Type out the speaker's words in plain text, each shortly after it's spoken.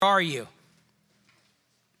are you?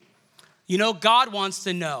 You know, God wants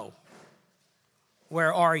to know,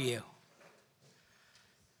 where are you?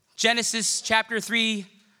 Genesis chapter 3,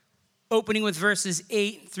 opening with verses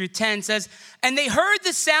 8 through 10 says, "And they heard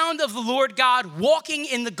the sound of the Lord God walking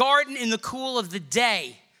in the garden in the cool of the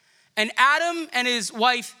day. And Adam and his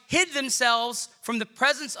wife hid themselves from the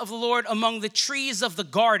presence of the Lord among the trees of the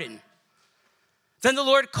garden. Then the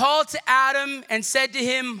Lord called to Adam and said to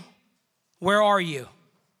him, 'Where are you?'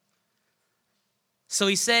 So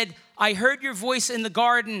he said, 'I heard your voice in the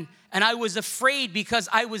garden, and I was afraid because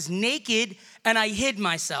I was naked and I hid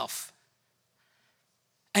myself.'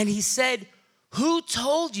 And he said, 'Who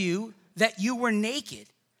told you that you were naked?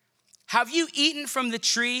 Have you eaten from the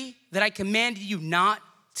tree that I commanded you not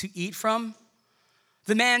to eat from?'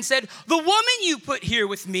 The man said, 'The woman you put here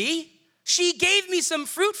with me, she gave me some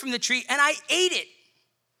fruit from the tree and I ate it.'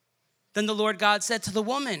 Then the Lord God said to the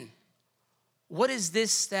woman, 'What is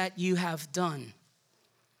this that you have done?'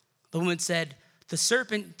 The woman said, 'The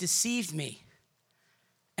serpent deceived me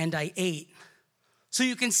and I ate.'" So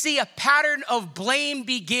you can see a pattern of blame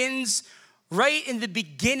begins right in the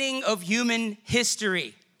beginning of human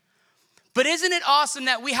history. But isn't it awesome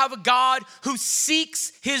that we have a God who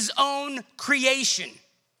seeks his own creation?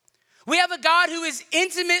 We have a God who is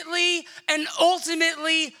intimately and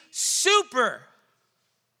ultimately super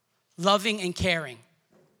loving and caring.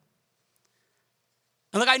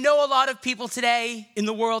 And look, I know a lot of people today in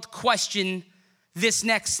the world question this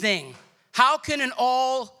next thing. How can an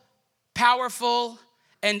all-powerful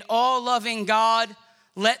and all-loving God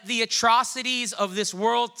let the atrocities of this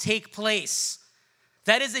world take place?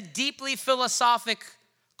 That is a deeply philosophic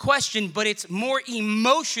question, but it's more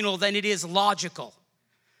emotional than it is logical.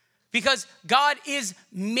 Because God is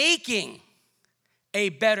making a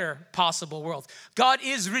better possible world. God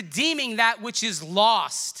is redeeming that which is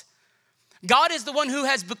lost. God is the one who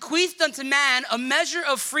has bequeathed unto man a measure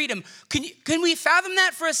of freedom. Can we fathom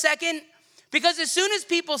that for a second? Because as soon as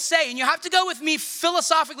people say, and you have to go with me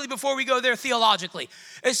philosophically before we go there theologically.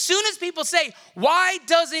 As soon as people say, "Why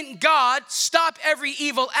doesn't God stop every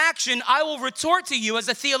evil action?" I will retort to you as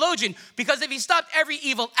a theologian, because if he stopped every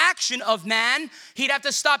evil action of man, he'd have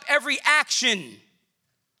to stop every action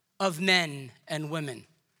of men and women.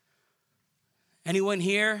 Anyone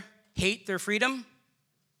here hate their freedom?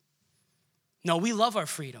 No, we love our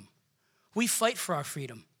freedom. We fight for our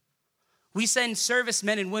freedom. We send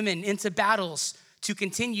servicemen and women into battles to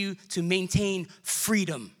continue to maintain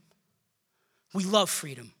freedom. We love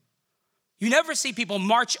freedom. You never see people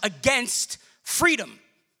march against freedom.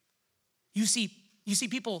 You see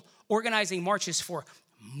people organizing marches for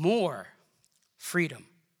more freedom.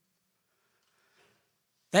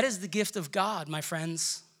 That is the gift of God, my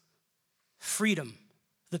friends. Freedom,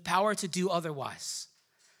 the power to do otherwise.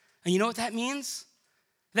 And you know what that means?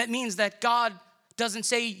 That means that God doesn't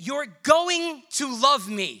say, "You're going to love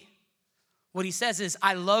me." What he says is,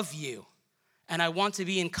 "I love you and I want to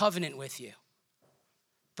be in covenant with you."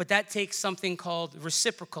 But that takes something called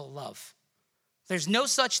reciprocal love. There's no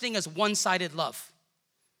such thing as one-sided love.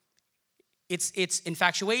 It's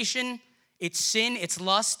infatuation, it's sin, it's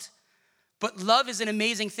lust. But love is an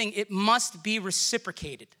amazing thing. It must be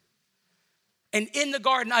reciprocated. And in the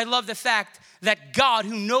garden, I love the fact that God,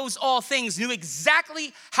 who knows all things, knew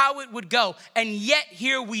exactly how it would go. And yet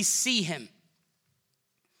here we see him.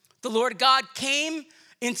 The Lord God came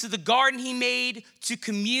into the garden he made to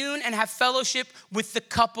commune and have fellowship with the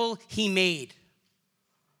couple he made.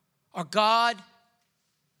 Our God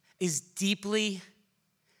is deeply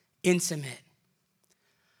intimate.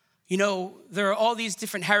 You know, there are all these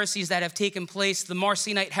different heresies that have taken place. The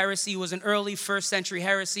Marcionite heresy was an early first century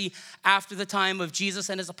heresy after the time of Jesus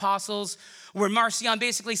and his apostles, where Marcion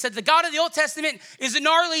basically said the God of the Old Testament is a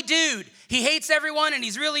gnarly dude. He hates everyone and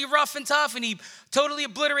he's really rough and tough and he totally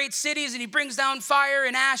obliterates cities and he brings down fire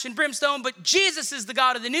and ash and brimstone. But Jesus is the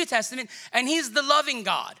God of the New Testament and he's the loving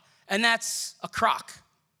God. And that's a crock,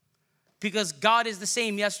 because God is the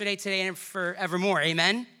same yesterday, today, and forevermore.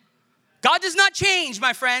 Amen? God does not change,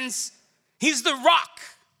 my friends. He's the rock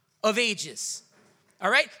of ages.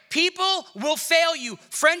 All right? People will fail you.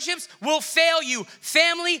 Friendships will fail you.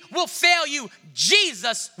 Family will fail you.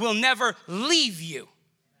 Jesus will never leave you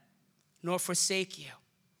nor forsake you.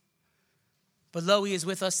 But lo, he is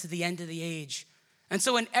with us to the end of the age. And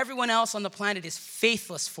so when everyone else on the planet is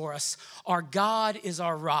faithless for us, our God is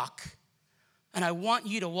our rock. And I want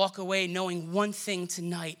you to walk away knowing one thing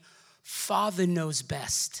tonight: Father knows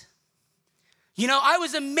best. You know, I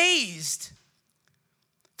was amazed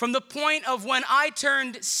from the point of when I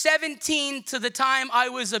turned 17 to the time I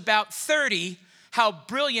was about 30, how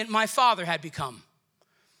brilliant my father had become.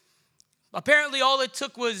 Apparently all it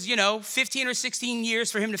took was, 15 or 16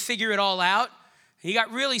 years for him to figure it all out. He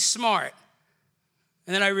got really smart.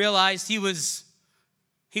 And then I realized he was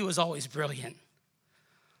always brilliant.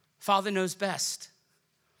 Father knows best.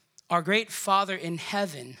 Our great Father in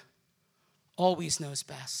heaven always knows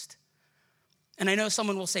best. And I know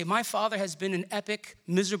someone will say, my father has been an epic,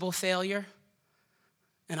 miserable failure.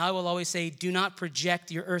 And I will always say, do not project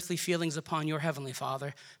your earthly feelings upon your heavenly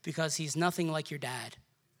Father, because he's nothing like your dad.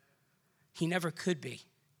 He never could be.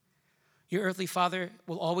 Your earthly father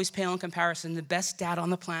will always pale in comparison. The best dad on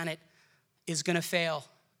the planet is going to fail.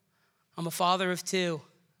 I'm a father of 2,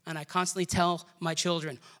 and I constantly tell my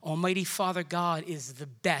children, Almighty Father God is the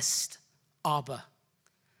best Abba.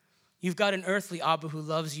 You've got an earthly Abba who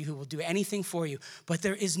loves you, who will do anything for you, but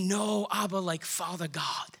there is no Abba like Father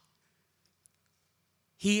God.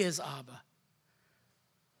 He is Abba.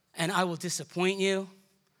 And I will disappoint you.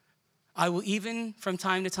 I will even, from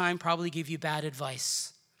time to time, probably give you bad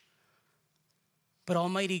advice. But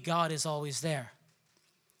Almighty God is always there.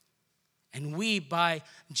 And we, by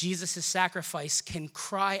Jesus' sacrifice, can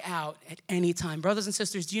cry out at any time. Brothers and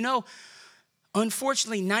sisters, do you know,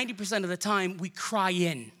 unfortunately, 90% of the time, we cry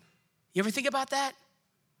in. You ever think about that?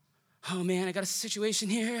 Oh man, I got a situation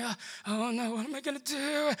here. Oh no, what am I gonna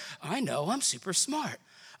do? I know, I'm super smart.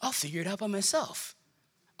 I'll figure it out by myself.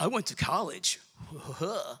 I went to college.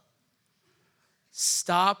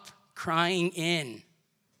 Stop crying in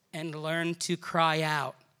and learn to cry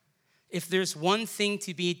out. If there's one thing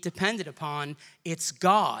to be dependent upon, it's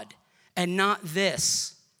God and not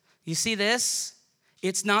this. You see this?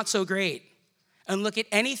 It's not so great. And look at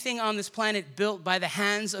anything on this planet built by the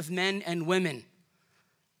hands of men and women.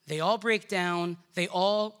 They all break down, they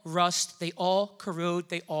all rust, they all corrode,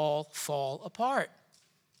 they all fall apart.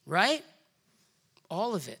 Right?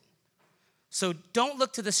 All of it. So don't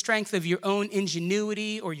look to the strength of your own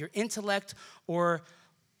ingenuity or your intellect or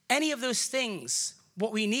any of those things.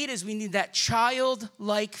 What we need is that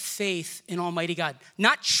childlike faith in Almighty God.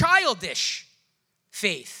 Not childish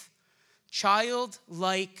faith.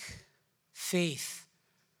 Childlike faith.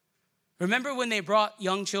 Remember when they brought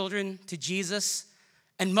young children to Jesus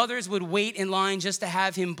and mothers would wait in line just to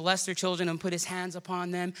have him bless their children and put his hands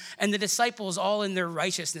upon them? And the disciples, all in their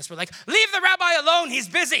righteousness, were like, leave the rabbi alone, he's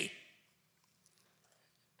busy.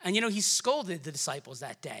 And he scolded the disciples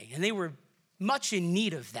that day, and they were much in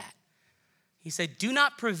need of that. He said, do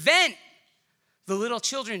not prevent the little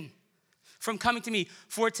children from coming to me,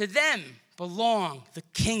 for to them belong the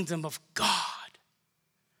kingdom of God.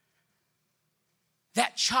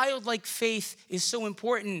 That childlike faith is so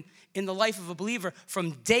important in the life of a believer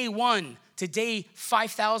from day 1 to day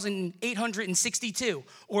 5,862,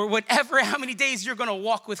 or how many days you're going to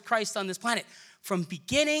walk with Christ on this planet. From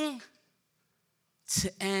beginning to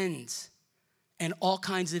end and all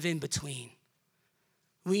kinds of in between.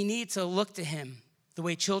 We need to look to him the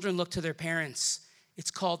way children look to their parents.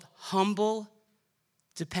 It's called humble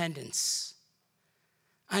dependence.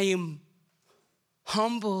 I am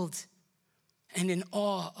humbled and in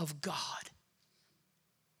awe of God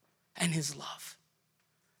and his love.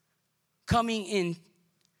 Coming in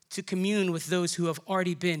to commune with those who have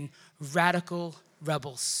already been radical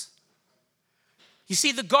rebels. You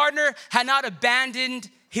see, the gardener had not abandoned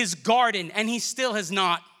his garden, and he still has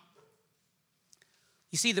not.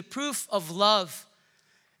 You see, the proof of love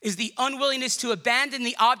is the unwillingness to abandon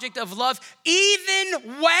the object of love,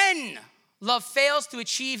 even when love fails to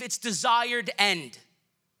achieve its desired end.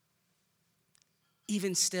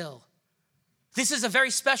 Even still. This is a very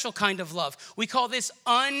special kind of love. We call this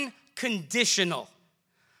unconditional.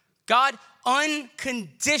 God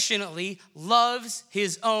unconditionally loves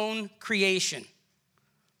his own creation.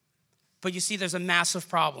 But you see, there's a massive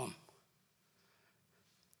problem.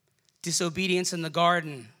 Disobedience in the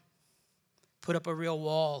garden put up a real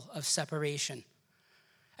wall of separation.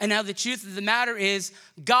 And now the truth of the matter is,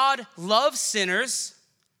 God loves sinners.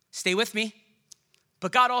 Stay with me.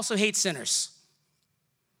 But God also hates sinners.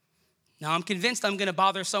 Now, I'm convinced I'm going to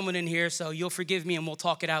bother someone in here, so you'll forgive me and we'll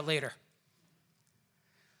talk it out later.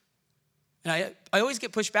 And I always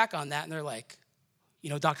get pushed back on that, and they're like,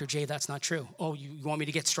 Dr. J, that's not true. Oh, you want me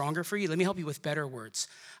to get stronger for you? Let me help you with better words.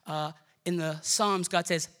 In the Psalms, God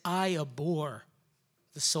says, I abhor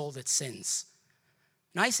the soul that sins.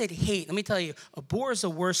 And I said hate. Let me tell you, abhor is a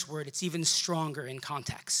worse word. It's even stronger in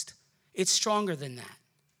context. It's stronger than that.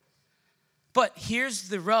 But here's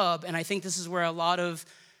the rub, and I think this is where a lot of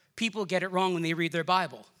people get it wrong when they read their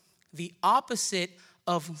Bible. The opposite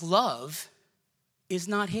of love is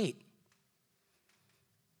not hate.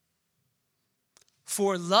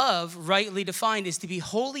 For love, rightly defined, is to be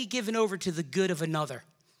wholly given over to the good of another.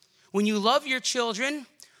 When you love your children,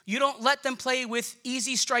 You don't let them play with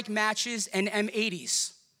easy strike matches and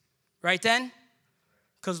M80s. Right then?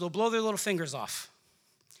 Because they'll blow their little fingers off.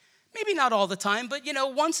 Maybe not all the time, but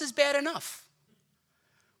once is bad enough.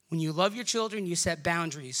 When you love your children, you set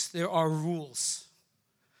boundaries. There are rules.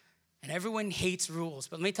 And everyone hates rules.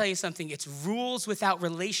 But let me tell you something. It's rules without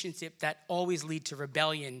relationship that always lead to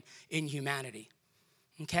rebellion in humanity.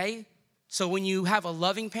 Okay? So when you have a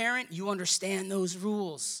loving parent, you understand those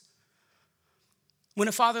rules. When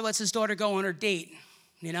a father lets his daughter go on her date,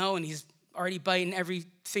 and he's already biting every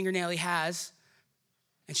fingernail he has,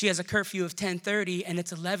 and she has a curfew of 10:30, and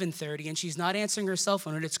it's 11:30, and she's not answering her cell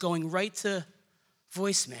phone, and it's going right to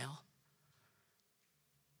voicemail.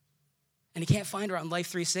 And he can't find her on Life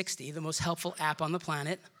 360, the most helpful app on the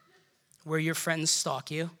planet, where your friends stalk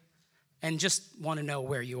you and just want to know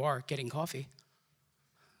where you are getting coffee.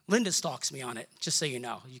 Linda stalks me on it, just so you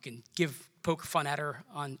know. You can poke fun at her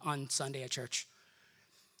on Sunday at church.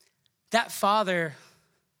 That father,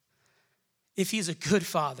 if he's a good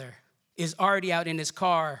father, is already out in his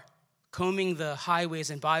car combing the highways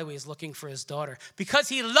and byways looking for his daughter because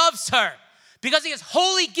he loves her, because he has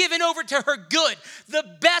wholly given over to her good, the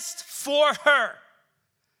best for her.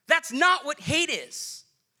 That's not what hate is.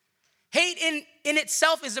 Hate in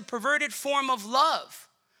itself is a perverted form of love.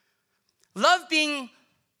 Love being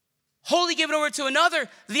wholly given over to another,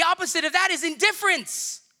 the opposite of that is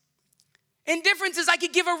indifference. Indifference is I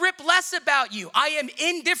could give a rip less about you. I am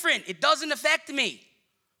indifferent. It doesn't affect me.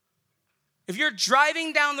 If you're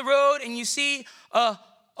driving down the road and you see a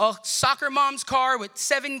soccer mom's car with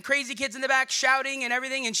 7 crazy kids in the back shouting and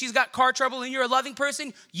everything, and she's got car trouble and you're a loving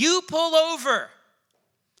person, you pull over.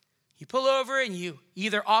 You pull over and you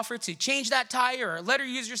either offer to change that tire or let her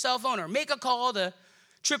use your cell phone or make a call to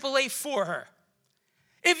AAA for her.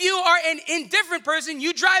 If you are an indifferent person,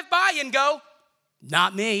 you drive by and go,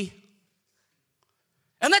 not me.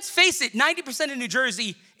 And let's face it, 90% of New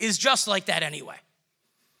Jersey is just like that anyway.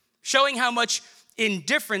 Showing how much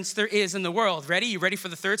indifference there is in the world. Ready? You ready for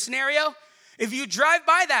the third scenario? If you drive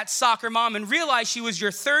by that soccer mom and realize she was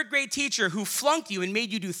your 3rd grade teacher who flunked you and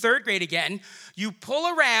made you do 3rd grade again, you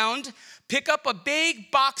pull around, pick up a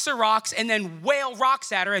big box of rocks, and then wail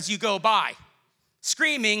rocks at her as you go by,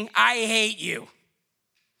 screaming, I hate you.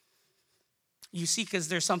 You see, because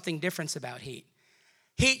there's something different about hate.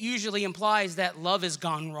 Hate usually implies that love has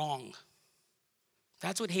gone wrong.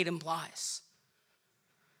 That's what hate implies.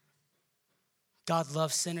 God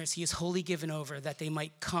loves sinners. He is wholly given over that they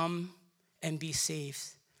might come and be saved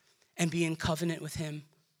and be in covenant with him.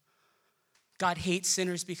 God hates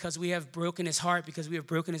sinners because we have broken his heart, because we have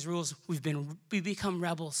broken his rules. We become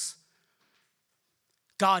rebels.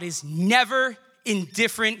 God is never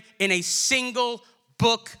indifferent in a single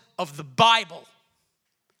book of the Bible.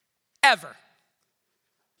 Ever.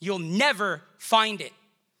 You'll never find it.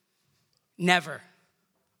 Never.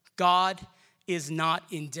 God is not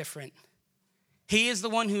indifferent. He is the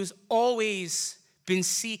one who's always been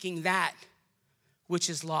seeking that which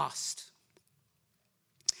is lost.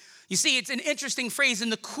 You see, it's an interesting phrase. In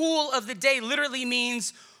the cool of the day literally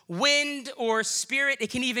means wind or spirit. It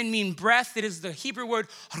can even mean breath. It is the Hebrew word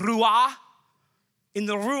ruah. In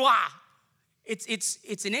the ruah.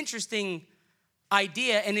 It's an interesting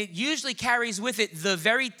idea, and it usually carries with it the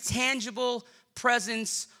very tangible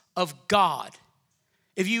presence of God.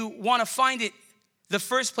 If you want to find it, the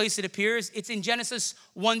first place it appears, it's in Genesis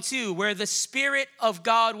 1:2, where the Spirit of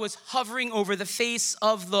God was hovering over the face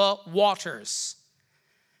of the waters.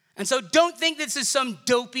 And so don't think this is some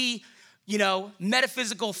dopey,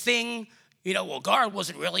 metaphysical thing. Well, God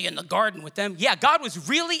wasn't really in the garden with them. Yeah, God was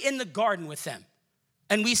really in the garden with them.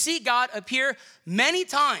 And we see God appear many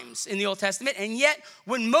times in the Old Testament. And yet,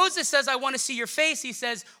 when Moses says, I want to see your face, he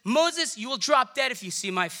says, Moses, you will drop dead if you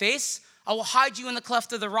see my face. I will hide you in the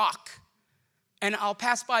cleft of the rock. And I'll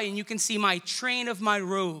pass by and you can see my train of my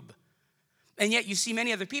robe. And yet you see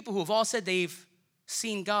many other people who have all said they've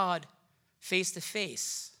seen God face to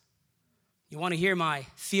face. You want to hear my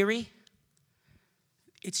theory?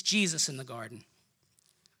 It's Jesus in the garden.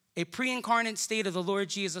 A pre-incarnate state of the Lord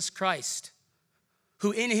Jesus Christ,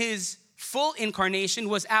 who in his full incarnation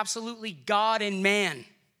was absolutely God and man.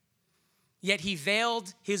 Yet he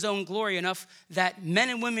veiled his own glory enough that men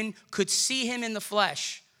and women could see him in the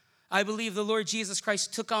flesh. I believe the Lord Jesus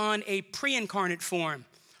Christ took on a pre-incarnate form,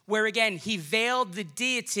 where again, he veiled the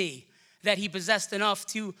deity that he possessed enough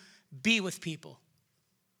to be with people.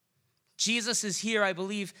 Jesus is here, I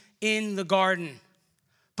believe, in the garden.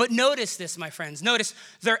 But notice this, my friends. Notice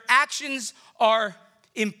their actions are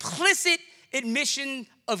implicit admission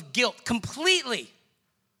of guilt completely.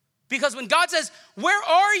 Because when God says, where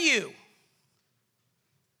are you?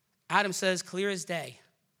 Adam says, clear as day,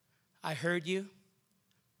 I heard you.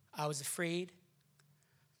 I was afraid.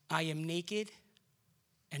 I am naked,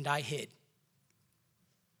 and I hid.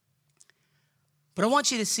 But I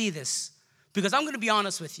want you to see this, because I'm going to be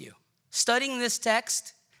honest with you. Studying this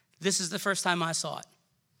text, this is the first time I saw it.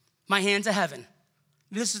 My hand to heaven.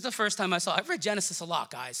 This is the first time I saw it. I've read Genesis a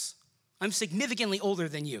lot, guys. I'm significantly older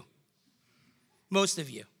than you. Most of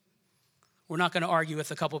you. We're not going to argue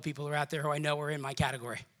with a couple of people who are out there who I know are in my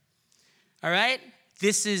category. All right?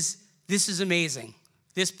 This is amazing.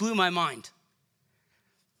 This blew my mind.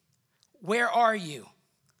 Where are you?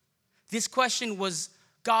 This question was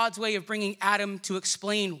God's way of bringing Adam to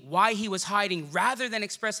explain why he was hiding rather than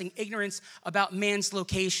expressing ignorance about man's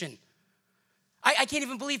location. I can't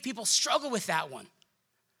even believe people struggle with that one.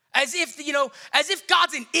 As if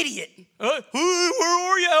God's an idiot. Where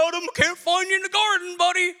are you, Adam? Can't find you in the garden,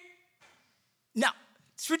 buddy. No,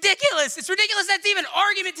 it's ridiculous. It's ridiculous that's even an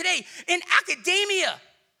argument today. In academia,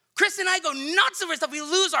 Chris and I go nuts over stuff. We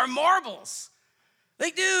lose our marbles.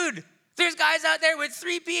 Like, dude, there's guys out there with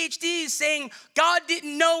 3 PhDs saying God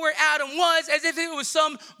didn't know where Adam was as if it was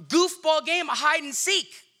some goofball game of hide and seek.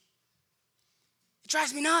 It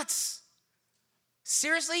drives me nuts.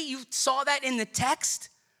 Seriously, you saw that in the text?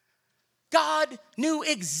 God knew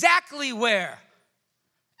exactly where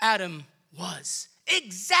Adam was.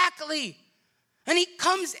 Exactly. And he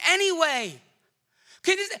comes anyway.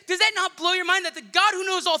 Does that not blow your mind that the God who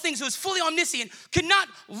knows all things, who is fully omniscient, could not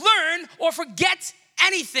learn or forget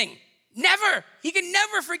anything? Never. He can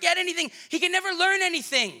never forget anything. He can never learn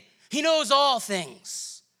anything. He knows all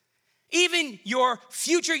things. Even your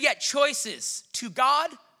future yet choices to God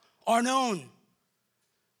are known.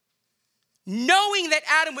 Knowing that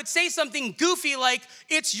Adam would say something goofy like,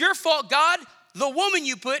 it's your fault, God, the woman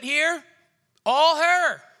you put here, all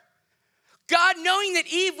her. God knowing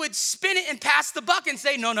that Eve would spin it and pass the buck and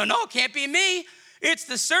say, no, it can't be me. It's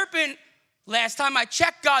the serpent. Last time I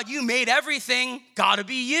checked, God, you made everything. Gotta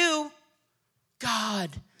be you. God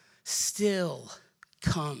still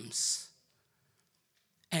comes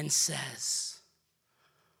and says,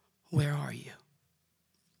 where are you?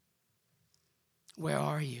 Where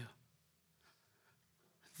are you?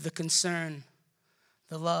 The concern,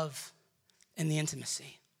 the love, and the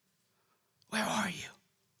intimacy. Where are you?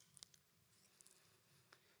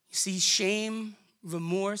 You see, shame,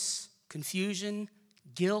 remorse, confusion,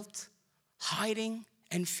 guilt, hiding,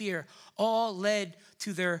 and fear all led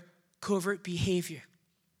to their covert behavior.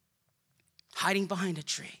 Hiding behind a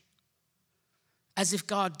tree, as if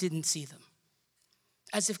God didn't see them,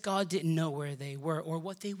 as if God didn't know where they were or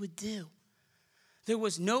what they would do. There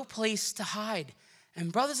was no place to hide.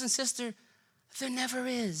 And brothers and sisters, there never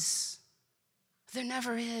is. There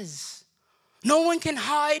never is. No one can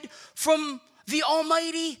hide from the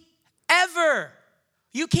Almighty ever.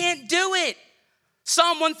 You can't do it.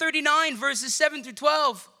 Psalm 139, verses 7 through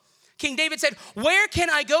 12. King David said, where can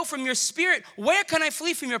I go from your spirit? Where can I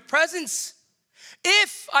flee from your presence?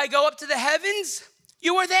 If I go up to the heavens,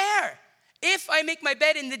 you are there. If I make my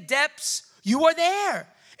bed in the depths, you are there.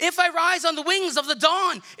 If I rise on the wings of the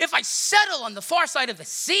dawn, if I settle on the far side of the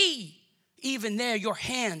sea, even there your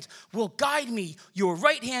hand will guide me. Your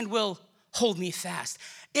right hand will hold me fast.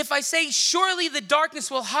 If I say, surely the darkness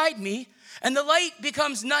will hide me, and the light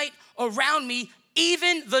becomes night around me,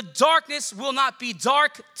 even the darkness will not be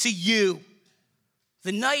dark to you.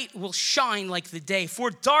 The night will shine like the day, for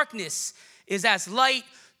darkness is as light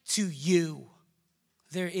to you.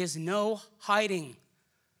 There is no hiding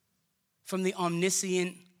from the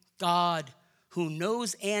omniscient God who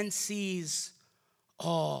knows and sees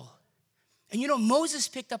all. And Moses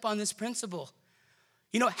picked up on this principle.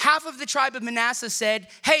 Half of the tribe of Manasseh said,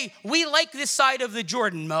 hey, we like this side of the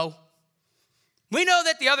Jordan, Mo. We know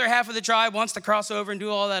that the other half of the tribe wants to cross over and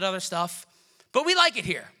do all that other stuff, but we like it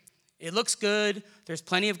here. It looks good. There's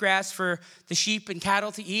plenty of grass for the sheep and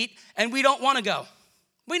cattle to eat, and we don't want to go.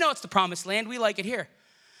 We know it's the promised land. We like it here.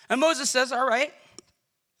 And Moses says, all right,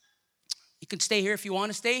 you can stay here if you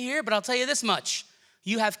want to stay here, but I'll tell you this much.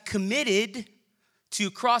 You have committed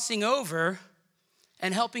to crossing over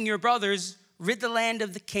and helping your brothers rid the land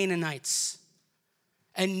of the Canaanites.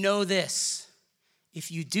 And know this,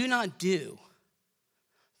 if you do not do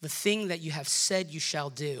the thing that you have said you shall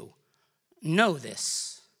do, know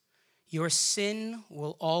this, your sin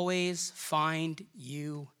will always find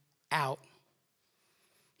you out.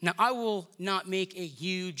 Now, I will not make a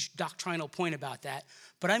huge doctrinal point about that,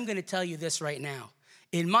 but I'm going to tell you this right now.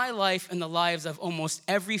 In my life and the lives of almost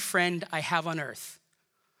every friend I have on earth,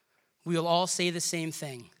 we will all say the same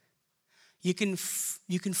thing. You can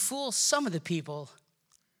fool some of the people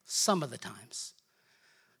some of the times.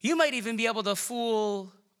 You might even be able to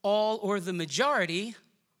fool all or the majority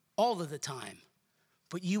all of the time.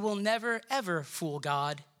 But you will never, ever fool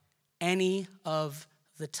God any of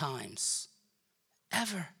the times.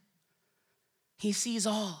 Ever. He sees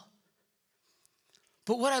all.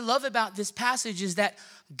 But what I love about this passage is that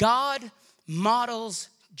God models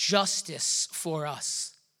justice for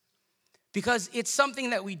us, because it's something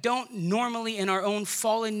that we don't normally in our own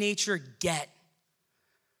fallen nature get.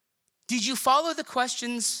 Did you follow the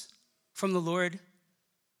questions from the Lord?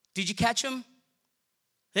 Did you catch them?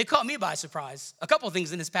 They caught me by surprise. A couple of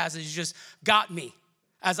things in this passage just got me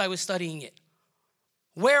as I was studying it.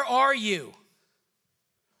 Where are you?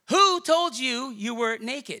 Who told you you were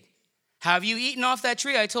naked? Have you eaten off that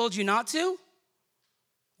tree I told you not to?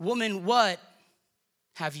 Woman, what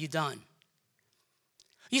have you done?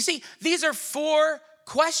 You see, these are 4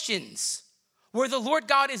 questions where the Lord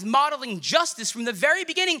God is modeling justice from the very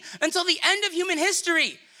beginning until the end of human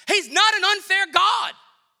history. He's not an unfair God.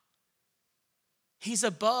 He's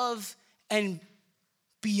above and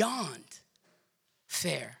beyond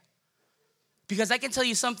fair. Because I can tell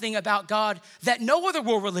you something about God that no other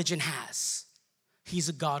world religion has. He's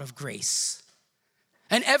a God of grace.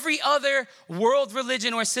 And every other world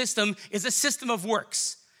religion or system is a system of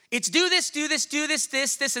works. It's do this, do this, do this,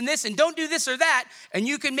 this, and this, and don't do this or that, and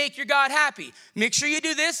you can make your God happy. Make sure you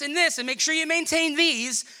do this, and make sure you maintain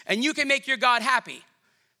these, and you can make your God happy.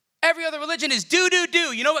 Every other religion is do, do,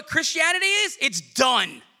 do. You know what Christianity is? It's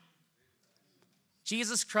done.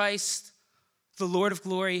 Jesus Christ, the Lord of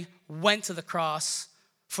glory, went to the cross,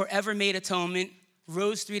 forever made atonement,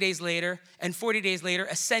 rose 3 days later, and 40 days later,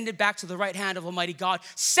 ascended back to the right hand of Almighty God,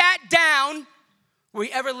 sat down where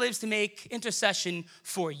he ever lives to make intercession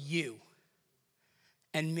for you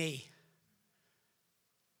and me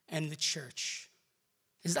and the church.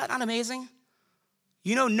 Is that not amazing?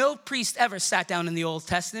 You know, no priest ever sat down in the Old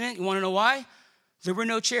Testament. You want to know why? There were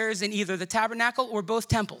no chairs in either the tabernacle or both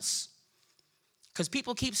temples. Because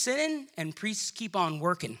people keep sinning and priests keep on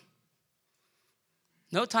working.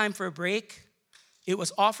 No time for a break. It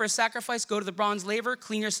was offer a sacrifice, go to the bronze laver,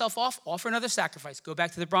 clean yourself off, offer another sacrifice. Go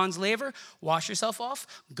back to the bronze laver, wash yourself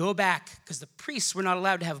off, go back. Because the priests were not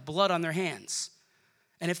allowed to have blood on their hands.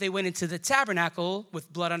 And if they went into the tabernacle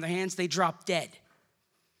with blood on their hands, they dropped dead.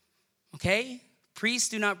 Okay? Priests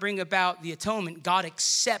do not bring about the atonement. God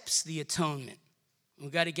accepts the atonement.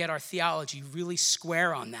 We've got to get our theology really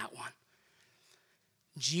square on that one.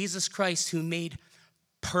 Jesus Christ, who made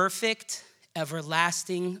perfect,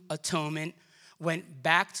 everlasting atonement, went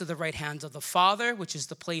back to the right hand of the Father, which is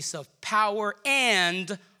the place of power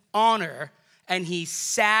and honor, and he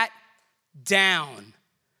sat down,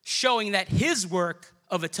 showing that his work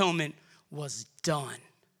of atonement was done.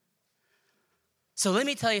 So let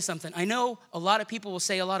me tell you something. I know a lot of people will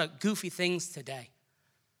say a lot of goofy things today.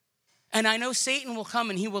 And I know Satan will come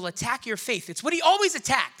and he will attack your faith. It's what he always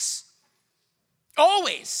attacks.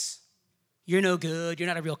 Always. You're no good. You're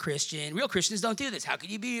not a real Christian. Real Christians don't do this. How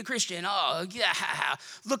could you be a Christian? Oh, yeah.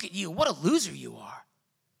 Look at you. What a loser you are.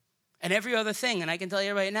 And every other thing. And I can tell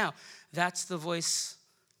you right now, that's the voice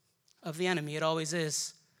of the enemy. It always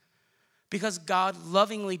is. Because God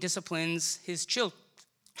lovingly disciplines his children.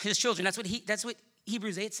 That's what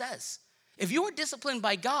Hebrews 8 says. If you are disciplined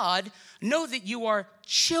by God, know that you are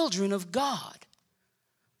children of God.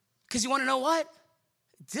 Because you want to know what?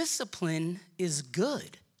 Discipline is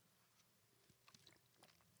good.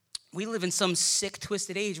 We live in some sick,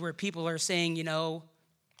 twisted age where people are saying, you know,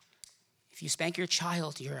 if you spank your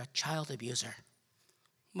child, you're a child abuser.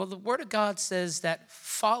 Well, the Word of God says that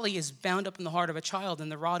folly is bound up in the heart of a child, and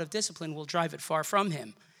the rod of discipline will drive it far from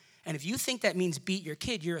him. And if you think that means beat your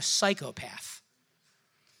kid, you're a psychopath.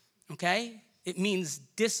 Okay? It means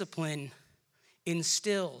discipline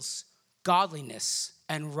instills godliness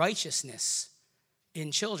and righteousness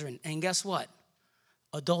in children. And guess what?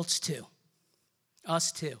 Adults too.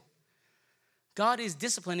 Us too. God is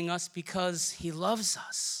disciplining us because he loves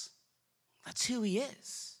us. That's who he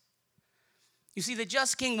is. You see, the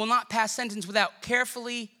just king will not pass sentence without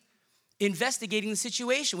carefully investigating the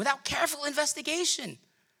situation, without careful investigation.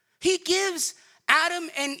 He gives Adam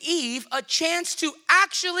and Eve a chance to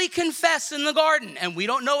actually confess in the garden. And we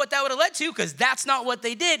don't know what that would have led to because that's not what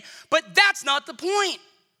they did. But that's not the point.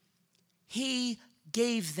 He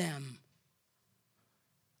gave them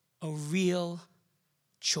a real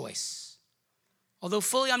choice. Although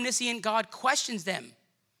fully omniscient, God questions them,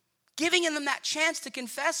 giving them that chance to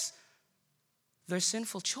confess their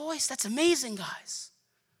sinful choice. That's amazing, guys.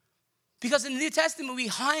 Because in the New Testament, we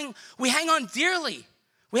hang on dearly.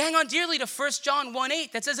 We hang on dearly to 1 John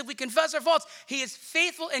 1:8 that says if we confess our faults, he is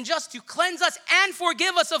faithful and just to cleanse us and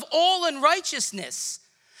forgive us of all unrighteousness.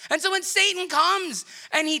 And so when Satan comes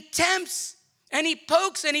and he tempts and he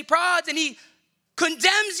pokes and he prods and he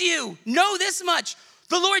condemns you. Know this much.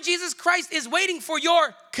 The Lord Jesus Christ is waiting for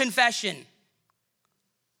your confession.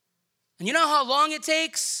 And you know how long it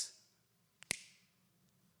takes?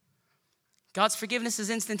 God's forgiveness is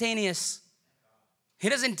instantaneous. He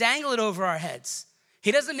doesn't dangle it over our heads.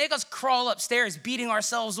 He doesn't make us crawl upstairs beating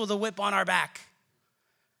ourselves with a whip on our back,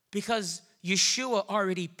 because Yeshua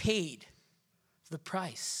already paid the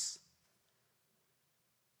price.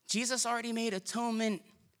 Jesus already made atonement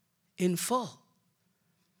in full.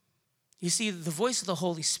 You see, the voice of the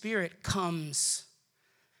Holy Spirit comes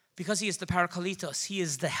because he is the Parakletos. He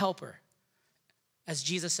is the helper. As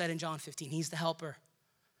Jesus said in John 15, he's the helper.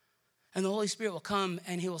 And the Holy Spirit will come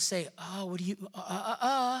and he will say, oh, what are you,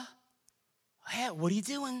 what are you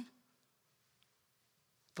doing?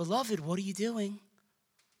 Beloved, what are you doing?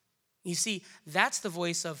 You see, that's the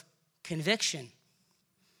voice of conviction.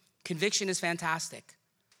 Conviction is fantastic.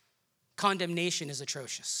 Condemnation is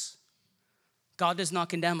atrocious. God does not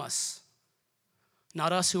condemn us.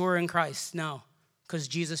 Not us who are in Christ, no, because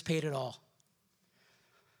Jesus paid it all.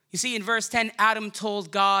 You see, in verse 10, Adam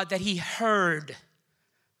told God that he heard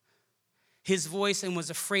his voice and was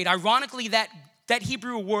afraid. Ironically, that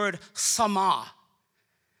Hebrew word sama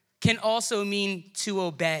can also mean to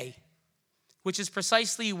obey, which is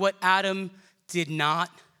precisely what Adam did not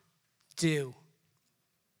do.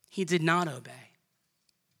 He did not obey.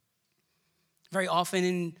 Very often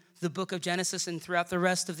in the book of Genesis and throughout the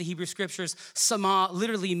rest of the Hebrew scriptures, sama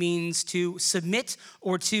literally means to submit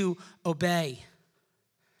or to obey.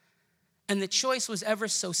 And the choice was ever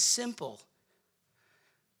so simple.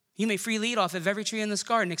 You may freely eat off of every tree in this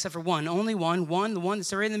garden except for one, only one, the one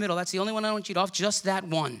that's right in the middle. That's the only one I want you to eat off, just that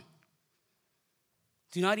one.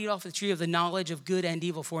 Do not eat off the tree of the knowledge of good and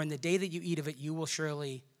evil, for in the day that you eat of it, you will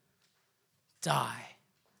surely die.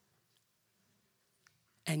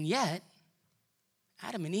 And yet,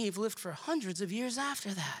 Adam and Eve lived for hundreds of years after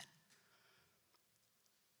that.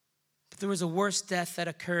 But there was a worse death that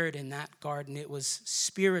occurred in that garden. It was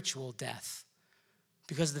spiritual death.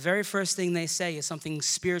 Because the very first thing they say is something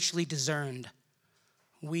spiritually discerned.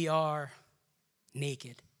 We are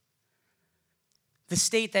naked. The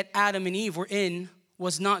state that Adam and Eve were in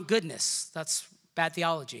was not goodness. That's bad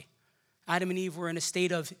theology. Adam and Eve were in a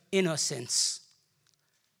state of innocence.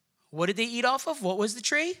 What did they eat off of? What was the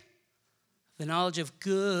tree? The knowledge of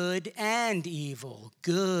good and evil.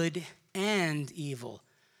 Good and evil.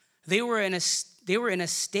 They were in a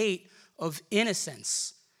state of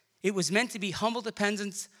innocence. It was meant to be humble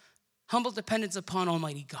dependence upon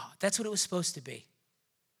Almighty God. That's what it was supposed to be.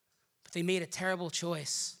 But they made a terrible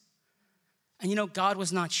choice. And you know, God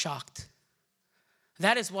was not shocked.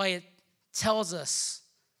 That is why it tells us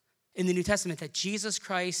in the New Testament that Jesus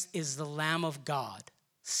Christ is the Lamb of God,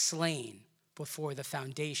 slain before the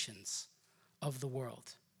foundations of the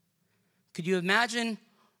world. Could you imagine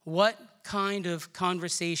what kind of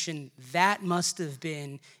conversation that must have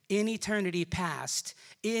been in eternity past,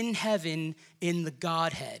 in heaven, in the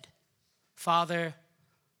Godhead, Father,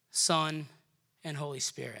 Son, and Holy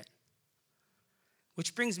Spirit?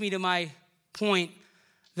 Which brings me to my point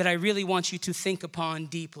that I really want you to think upon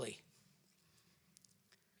deeply.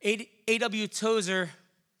 A.W. Tozer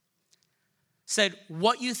said,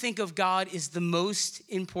 what you think of God is the most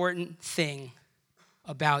important thing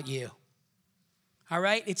about you. All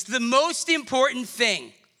right? It's the most important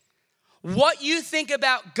thing. What you think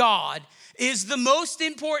about God is the most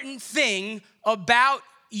important thing about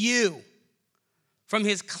you. From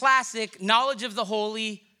his classic Knowledge of the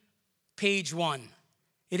Holy, page 1.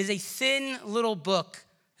 It is a thin little book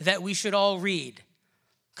that we should all read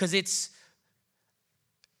because it's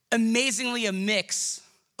amazingly a mix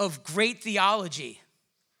of great theology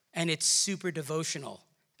and it's super devotional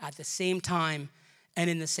at the same time and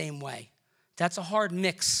in the same way. That's a hard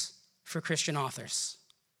mix for Christian authors.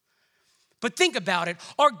 But think about it.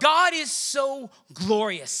 Our God is so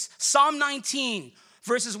glorious. Psalm 19,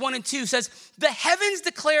 verses 1 and 2 says, the heavens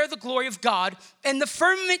declare the glory of God, and the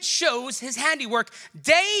firmament shows his handiwork.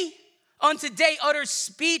 Day unto day utters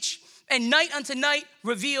speech, and night unto night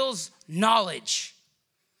reveals knowledge.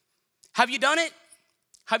 Have you done it?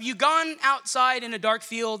 Have you gone outside in a dark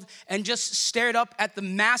field and just stared up at the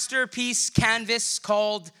masterpiece canvas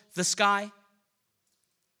called the sky?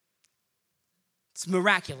 It's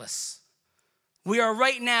miraculous. We are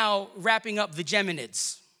right now wrapping up the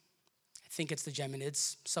Geminids. I think it's the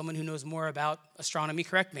Geminids. Someone who knows more about astronomy,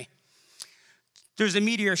 correct me. There's a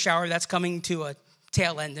meteor shower that's coming to a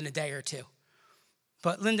tail end in a day or two.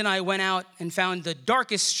 But Linda and I went out and found the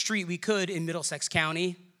darkest street we could in Middlesex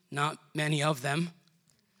County. Not many of them.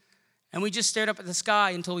 And we just stared up at the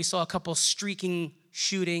sky until we saw a couple streaking,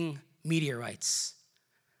 shooting meteorites.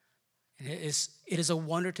 And it is a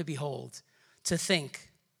wonder to behold, to think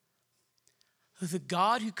the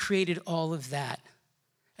God who created all of that,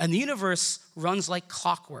 and the universe runs like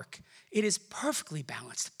clockwork. It is perfectly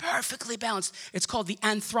balanced, perfectly balanced. It's called the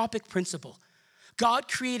anthropic principle. God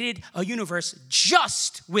created a universe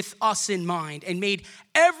just with us in mind and made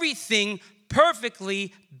everything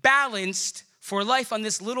perfectly balanced for life on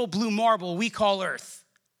this little blue marble we call Earth.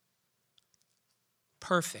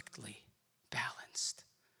 Perfectly balanced.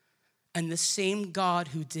 And the same God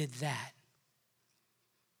who did that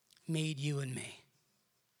made you and me.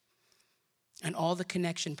 And all the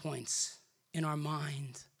connection points in our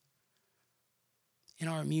mind, in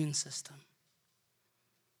our immune system,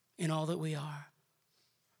 in all that we are.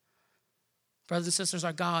 Brothers and sisters,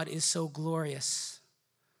 our God is so glorious.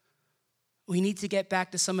 We need to get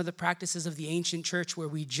back to some of the practices of the ancient church where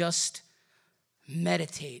we just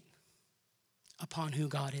meditate upon who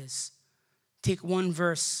God is. Take one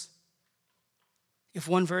verse. If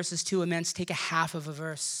one verse is too immense, take a half of a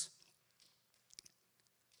verse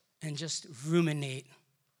and just ruminate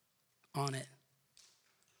on it.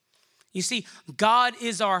 You see, God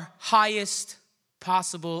is our highest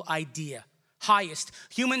possible idea. Highest.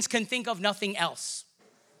 Humans can think of nothing else.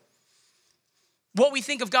 What we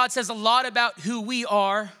think of God says a lot about who we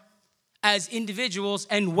are as individuals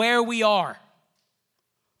and where we are.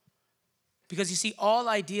 Because you see, all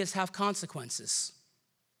ideas have consequences.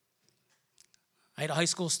 I had a high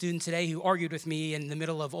school student today who argued with me in the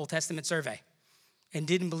middle of Old Testament survey and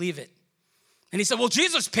didn't believe it. And he said, well,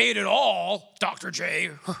 Jesus paid it all, Dr.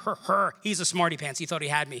 J. He's a smarty pants. He thought he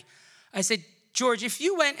had me. I said, George, if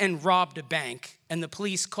you went and robbed a bank and the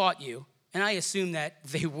police caught you, and I assume that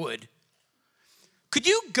they would, could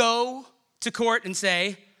you go to court and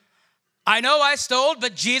say, I know I stole,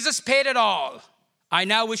 but Jesus paid it all. I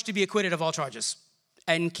now wish to be acquitted of all charges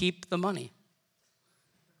and keep the money?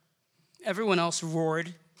 Everyone else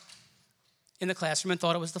roared in the classroom and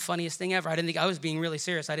thought it was the funniest thing ever. I was being really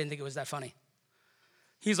serious. I didn't think it was that funny.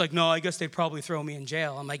 He's like, no, I guess they'd probably throw me in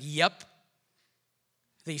jail. I'm like, yep,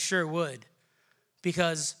 they sure would.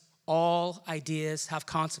 Because all ideas have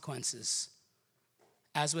consequences,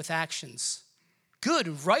 as with actions.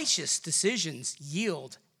 Good, righteous decisions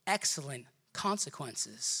yield excellent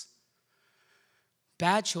consequences.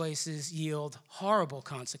 Bad choices yield horrible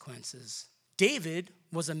consequences. David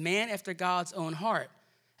was a man after God's own heart.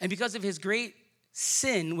 And because of his great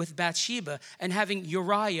sin with Bathsheba and having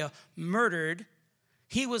Uriah murdered,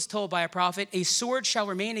 he was told by a prophet, a sword shall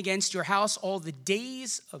remain against your house all the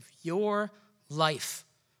days of your life.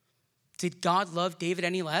 Did God love David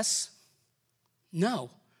any less? No,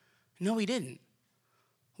 he didn't.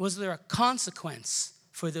 Was there a consequence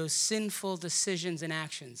for those sinful decisions and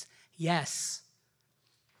actions? Yes,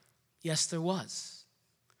 there was.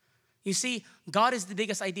 You see, God is the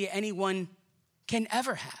biggest idea anyone can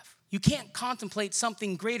ever have. You can't contemplate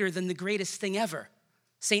something greater than the greatest thing ever.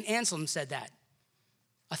 St. Anselm said that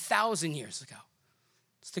 1,000 years ago.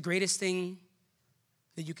 It's the greatest thing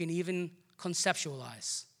that you can even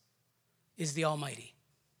conceptualize is the Almighty.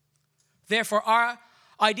 Therefore, our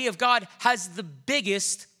idea of God has the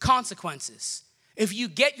biggest consequences. If you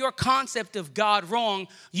get your concept of God wrong,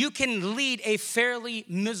 you can lead a fairly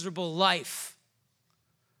miserable life.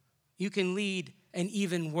 You can lead an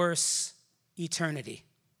even worse eternity.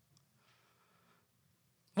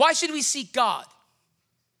 Why should we seek God?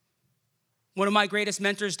 One of my greatest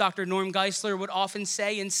mentors, Dr. Norm Geisler, would often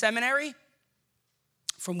say in seminary,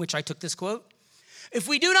 from which I took this quote, if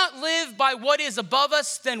we do not live by what is above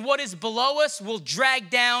us, then what is below us will drag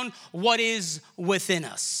down what is within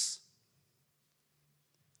us.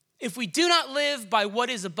 If we do not live by what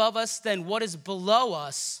is above us, then what is below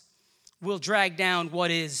us will drag down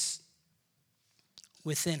what is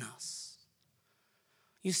within us.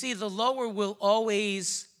 You see, the lower will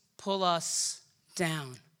always pull us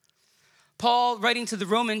down. Paul, writing to the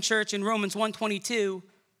Roman church in Romans 1:22,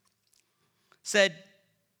 said,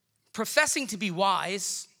 professing to be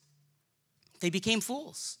wise, they became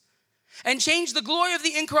fools and changed the glory of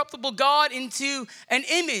the incorruptible God into an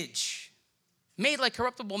image made like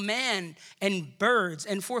corruptible man and birds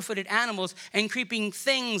and four-footed animals and creeping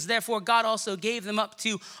things. Therefore, God also gave them up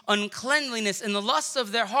to uncleanliness in the lusts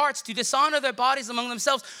of their hearts to dishonor their bodies among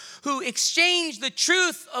themselves, who exchanged the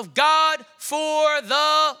truth of God for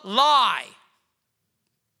the lie.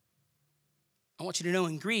 I want you to know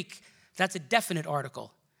in Greek, that's a definite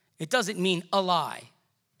article. It doesn't mean a lie.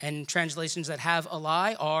 And translations that have a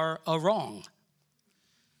lie are a wrong.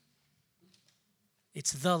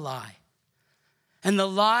 It's the lie. And the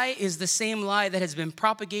lie is the same lie that has been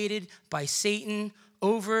propagated by Satan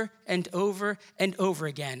over and over and over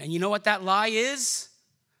again. And you know what that lie is?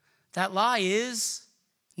 That lie is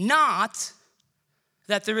not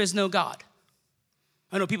that there is no God.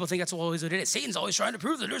 I know people think that's always what it is. Satan's always trying to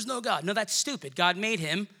prove that there's no God. No, that's stupid. God made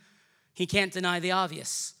him. He can't deny the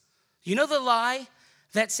obvious. You know the lie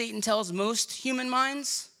that Satan tells most human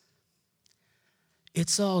minds?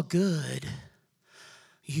 It's all good.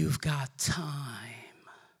 You've got time.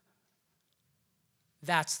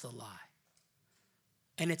 That's the lie.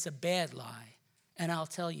 And it's a bad lie. And I'll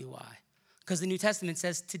tell you why. Because the New Testament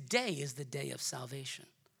says today is the day of salvation.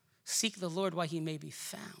 Seek the Lord while he may be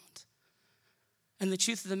found. And the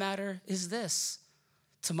truth of the matter is this: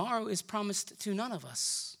 tomorrow is promised to none of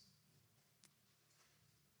us.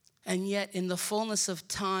 And yet, in the fullness of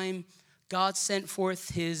time, God sent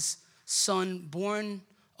forth his Son, born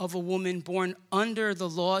of a woman, born under the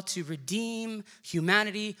law, to redeem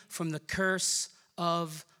humanity from the curse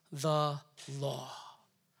of the law.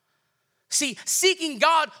 See, seeking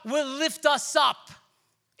God will lift us up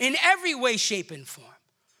in every way, shape, and form.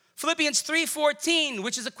 Philippians 3:14,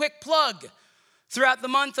 which is a quick plug. Throughout the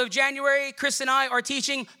month of January, Chris and I are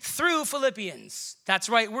teaching through Philippians. That's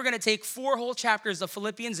right, we're going to take 4 whole chapters of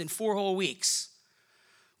Philippians in 4 whole weeks.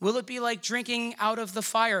 Will it be like drinking out of the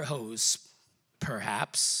fire hose?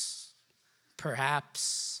 Perhaps,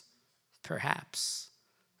 perhaps, perhaps,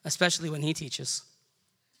 especially when he teaches.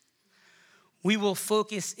 We will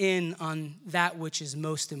focus in on that which is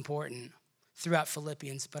most important throughout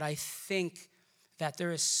Philippians, but I think that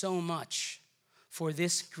there is so much for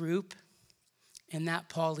this group in that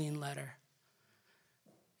Pauline letter.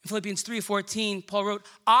 In Philippians 3:14, Paul wrote,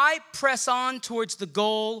 I press on towards the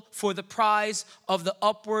goal for the prize of the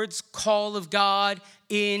upwards call of God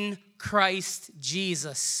in Christ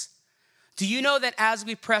Jesus. Do you know that as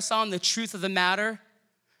we press on, the truth of the matter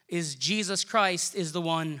is Jesus Christ is the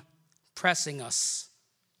one pressing us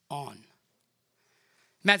on?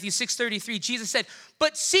 Matthew 6:33, Jesus said,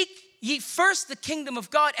 but seek ye first the kingdom of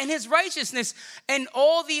God and his righteousness, and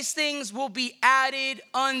all these things will be added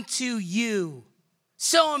unto you.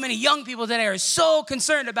 So many young people today are so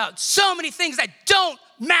concerned about so many things that don't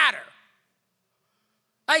matter.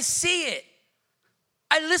 I see it.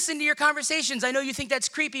 I listen to your conversations. I know you think that's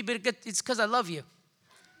creepy, but it's because I love you.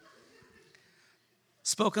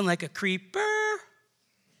 Spoken like a creeper.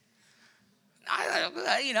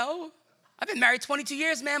 I've been married 22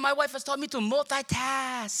 years, man. My wife has taught me to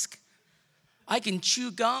multitask. I can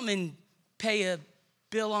chew gum and pay a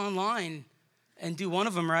bill online and do one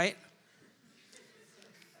of them right.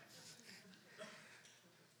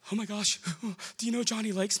 Oh my gosh, do you know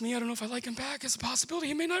Johnny likes me? I don't know if I like him back. It's a possibility.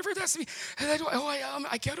 He may never ask me. I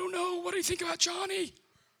don't know. What do you think about Johnny?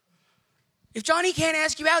 If Johnny can't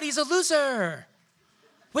ask you out, he's a loser.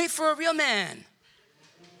 Wait for a real man.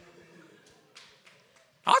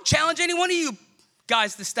 I'll challenge any one of you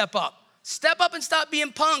guys to step up. Step up and stop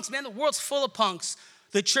being punks. Man, the world's full of punks.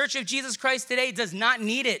 The Church of Jesus Christ today does not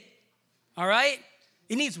need it. All right?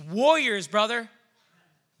 It needs warriors, brother.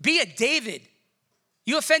 Be a David.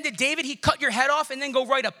 You offended David, he cut your head off and then go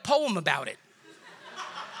write a poem about it.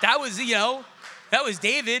 That was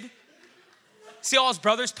David. See all his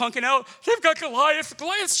brothers punking out. They've got Goliath.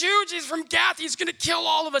 Goliath's huge. He's from Gath. He's going to kill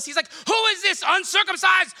all of us. He's like, who is this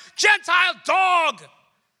uncircumcised Gentile dog?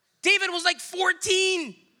 David was like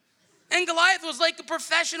 14. And Goliath was like a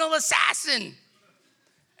professional assassin.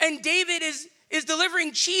 And David is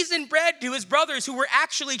delivering cheese and bread to his brothers who were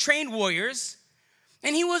actually trained warriors.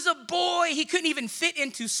 And he was a boy. He couldn't even fit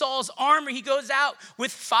into Saul's armor. He goes out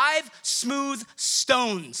with 5 smooth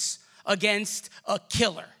stones against a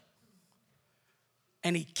killer.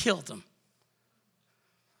 And he killed him.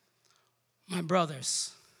 My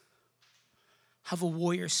brothers, have a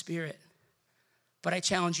warrior spirit. But I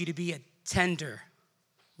challenge you to be a tender,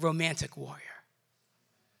 romantic warrior.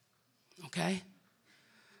 Okay?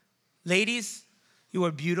 Ladies, you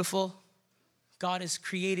are beautiful. God has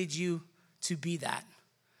created you to be that.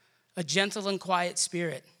 A gentle and quiet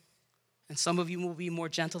spirit. And some of you will be more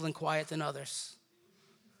gentle and quiet than others.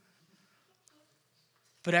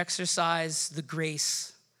 But exercise the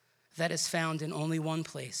grace that is found in only one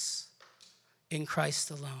place, in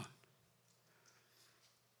Christ alone.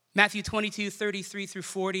 Matthew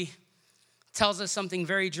 22:33-40 tells us something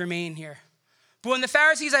very germane here. But when the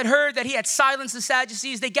Pharisees had heard that he had silenced the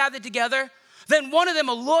Sadducees, they gathered together. Then one of them,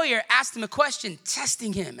 a lawyer, asked him a question,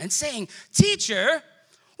 testing him and saying, Teacher,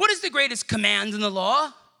 what is the greatest command in the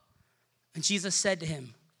law? And Jesus said to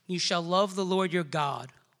him, You shall love the Lord your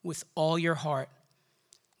God with all your heart,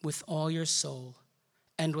 with all your soul,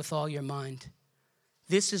 and with all your mind.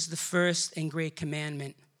 This is the first and great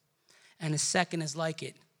commandment, and a second is like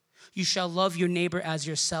it. You shall love your neighbor as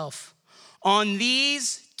yourself. On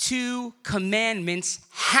these 2 commandments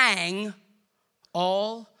hang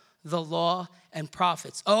all the law and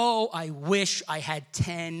prophets. Oh, I wish I had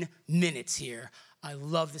 10 minutes here. I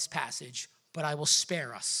love this passage, but I will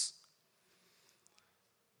spare us.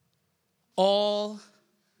 All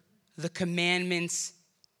the commandments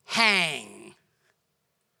hang.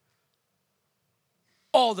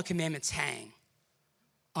 All the commandments hang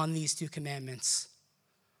on these 2 commandments.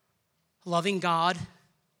 Loving God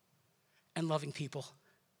and loving people.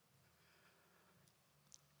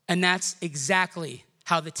 And that's exactly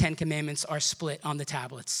how the 10 commandments are split on the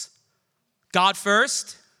tablets. God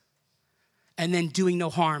first, and then doing no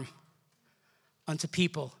harm unto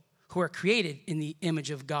people who are created in the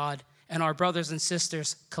image of God and our brothers and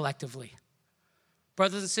sisters collectively.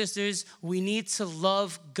 Brothers and sisters, we need to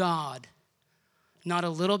love God. Not a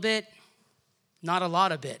little bit, not a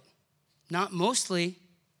lot of bit, not mostly.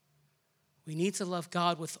 We need to love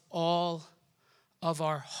God with all of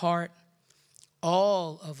our heart,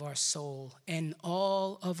 all of our soul, and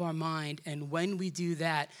all of our mind. And when we do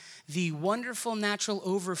that, the wonderful natural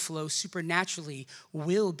overflow supernaturally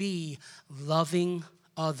will be loving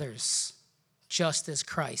others, just as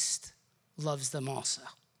Christ loves them also.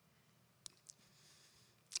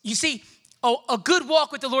 You see, a good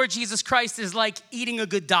walk with the Lord Jesus Christ is like eating a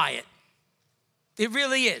good diet. It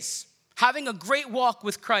really is. Having a great walk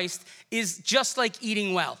with Christ is just like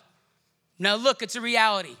eating well. Now look, it's a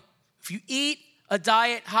reality. If you eat a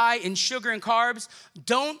diet high in sugar and carbs,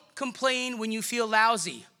 don't complain when you feel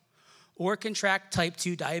lousy or contract type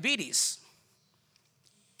 2 diabetes.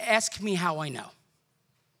 Ask me how I know.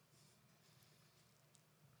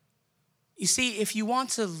 You see, if you want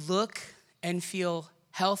to look and feel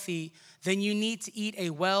healthy, then you need to eat a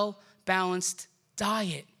well-balanced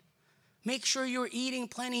diet. Make sure you're eating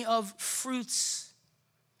plenty of fruits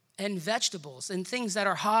and vegetables and things that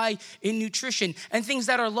are high in nutrition and things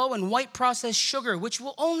that are low in white processed sugar, which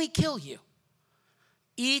will only kill you.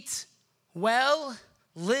 Eat well,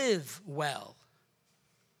 live well.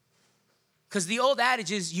 Because the old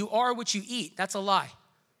adage is, you are what you eat. That's a lie.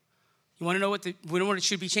 You want to know what it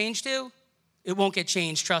should be changed to? It won't get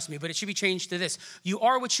changed, trust me, but it should be changed to this. You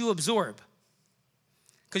are what you absorb.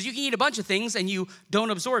 Because you can eat a bunch of things and you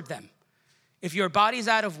don't absorb them. If your body's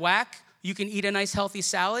out of whack, you can eat a nice healthy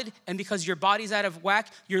salad, and because your body's out of whack,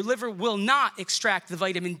 your liver will not extract the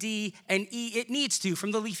vitamin D and E it needs to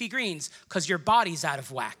from the leafy greens because your body's out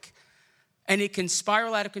of whack. And it can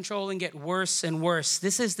spiral out of control and get worse and worse.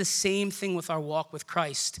 This is the same thing with our walk with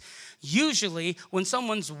Christ. Usually, when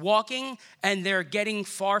someone's walking and they're getting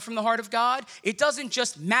far from the heart of God, it doesn't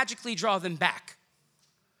just magically draw them back.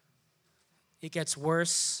 It gets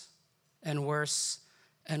worse and worse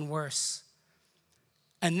and worse.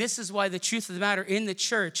 And this is why the truth of the matter in the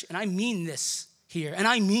church, and I mean this here, and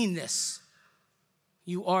I mean this,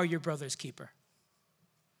 you are your brother's keeper.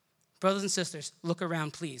 Brothers and sisters, look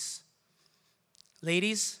around, please.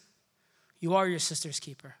 Ladies, you are your sister's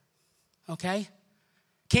keeper, okay?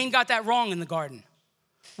 Cain got that wrong in the garden.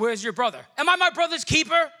 Where's your brother? Am I my brother's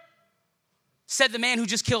keeper? Said the man who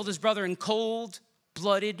just killed his brother in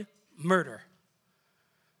cold-blooded murder.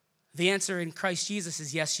 The answer in Christ Jesus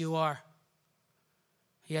is yes, you are.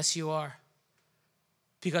 Yes, you are.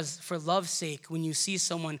 Because for love's sake, when you see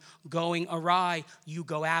someone going awry, you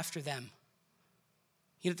go after them.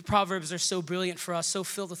 You know, the Proverbs are so brilliant for us, so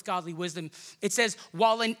filled with godly wisdom. It says,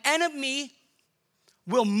 while an enemy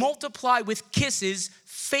will multiply with kisses,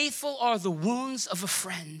 faithful are the wounds of a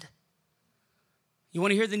friend. You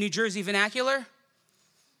want to hear the New Jersey vernacular?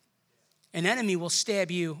 An enemy will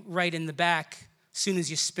stab you right in the back as soon as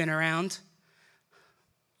you spin around.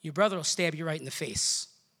 Your brother will stab you right in the face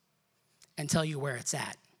and tell you where it's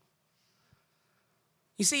at.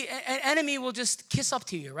 You see, an enemy will just kiss up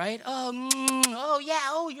to you, right?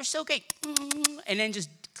 Oh, you're so great. And then just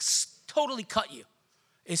totally cut you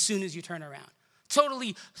as soon as you turn around.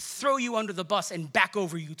 Totally throw you under the bus and back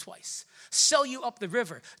over you twice. Sell you up the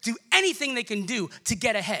river. Do anything they can do to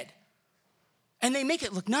get ahead. And they make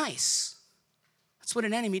it look nice. That's what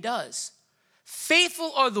an enemy does.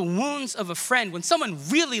 Faithful are the wounds of a friend. When someone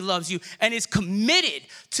really loves you and is committed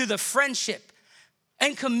to the friendship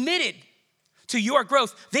and committed to your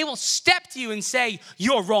growth, they will step to you and say,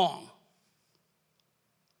 you're wrong.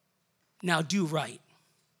 Now do right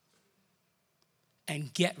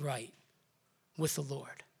and get right with the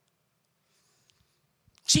Lord.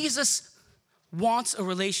 Jesus wants a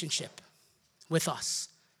relationship with us.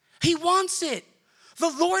 He wants it. The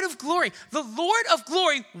Lord of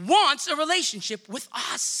glory wants a relationship with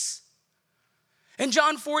us. In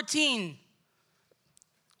John 14,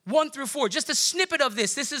 1 through 4, just a snippet of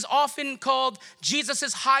this. This is often called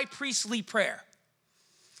Jesus' high priestly prayer.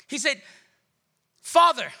 He said,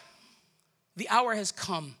 Father, the hour has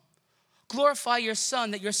come. Glorify your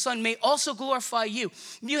Son, that your Son may also glorify you.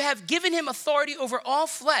 You have given him authority over all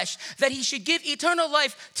flesh, that he should give eternal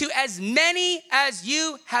life to as many as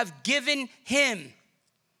you have given him.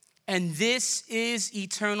 And this is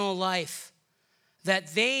eternal life,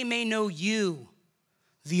 that they may know you,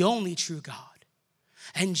 the only true God,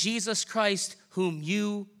 and Jesus Christ, whom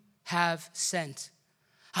you have sent.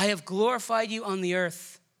 I have glorified you on the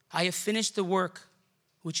earth. I have finished the work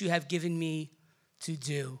which you have given me to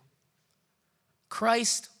do.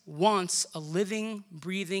 Christ wants a living,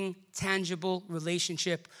 breathing, tangible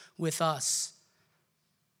relationship with us.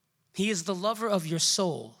 He is the lover of your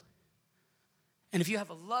soul. And if you have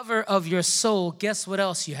a lover of your soul, guess what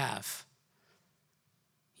else you have?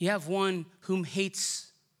 You have one whom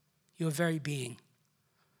hates your very being.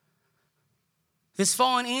 This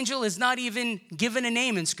fallen angel is not even given a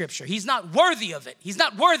name in Scripture. He's not worthy of it. He's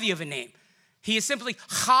not worthy of a name. He is simply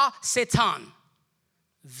Ha-Satan,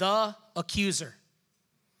 the accuser.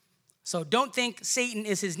 So don't think Satan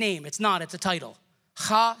is his name. It's not. It's a title.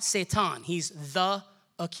 Ha-Satan. He's the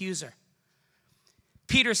accuser.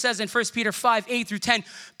 Peter says in 1 Peter 5, 8 through 10,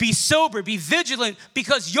 be sober, be vigilant,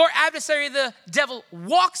 because your adversary, the devil,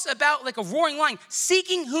 walks about like a roaring lion,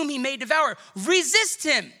 seeking whom he may devour. Resist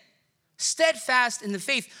him, steadfast in the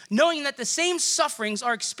faith, knowing that the same sufferings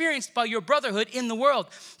are experienced by your brotherhood in the world.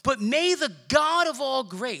 But may the God of all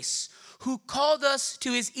grace, who called us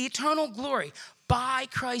to his eternal glory by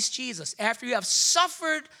Christ Jesus, after you have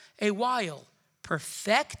suffered a while,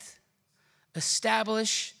 perfect,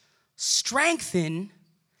 establish, strengthen,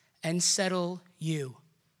 and settle you.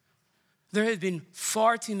 There have been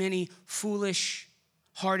far too many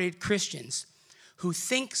foolish-hearted Christians who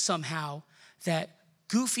think somehow that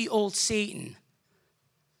goofy old Satan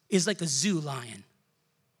is like a zoo lion.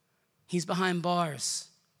 He's behind bars.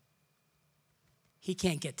 He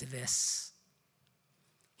can't get to this.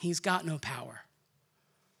 He's got no power.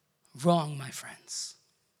 Wrong, my friends.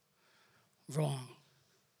 Wrong.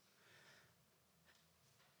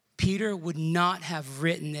 Peter would not have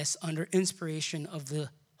written this under inspiration of the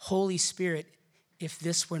Holy Spirit if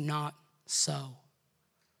this were not so.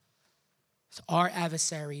 So our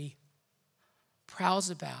adversary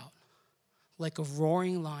prowls about like a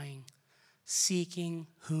roaring lion, seeking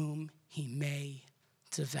whom he may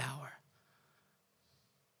devour.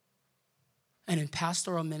 And in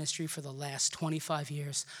pastoral ministry for the last 25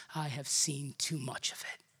 years, I have seen too much of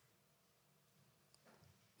it.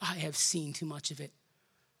 I have seen too much of it.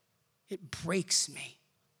 It breaks me.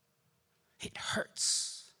 It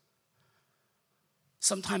hurts.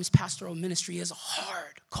 Sometimes pastoral ministry is a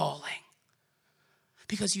hard calling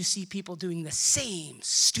because you see people doing the same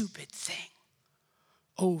stupid thing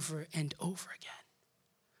over and over again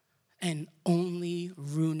and only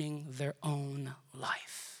ruining their own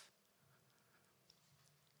life.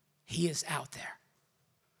 He is out there.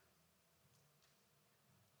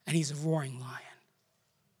 And he's a roaring lion.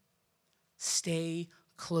 Stay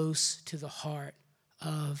close to the heart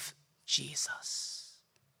of Jesus.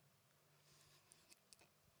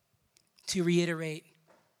 To reiterate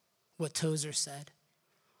what Tozer said,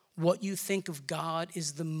 what you think of God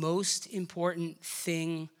is the most important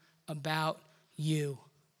thing about you.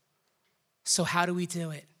 So how do we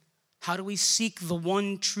do it? How do we seek the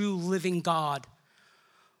one true living God?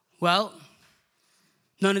 Well,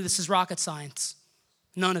 none of this is rocket science.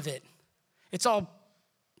 None of it. It's all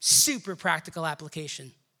super practical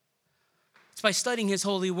application. It's by studying his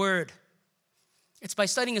holy word. It's by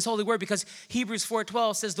studying his holy word because Hebrews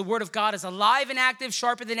 4:12 says the word of God is alive and active,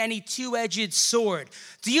 sharper than any two-edged sword.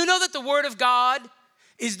 Do you know that the word of God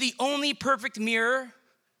is the only perfect mirror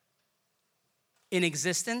in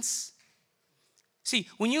existence? See,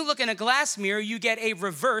 when you look in a glass mirror, you get a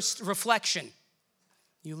reversed reflection.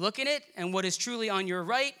 You look in it, and what is truly on your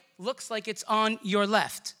right looks like it's on your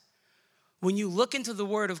left. When you look into the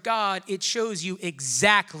Word of God, it shows you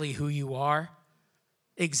exactly who you are,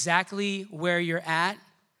 exactly where you're at,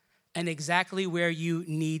 and exactly where you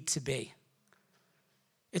need to be.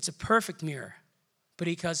 It's a perfect mirror, but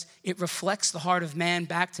because it reflects the heart of man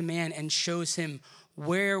back to man and shows him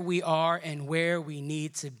where we are and where we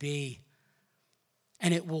need to be.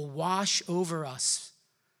 And it will wash over us,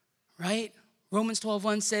 right? Romans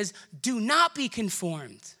 12:1 says, do not be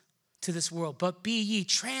conformed to this world, but be ye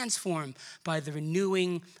transformed by the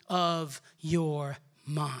renewing of your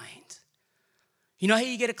mind. You know how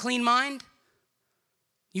you get a clean mind?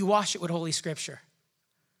 You wash it with Holy Scripture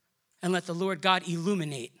and let the Lord God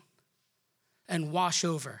illuminate and wash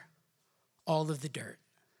over all of the dirt.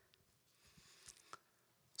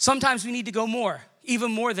 Sometimes we need to go more,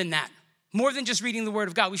 even more than that. More than just reading the Word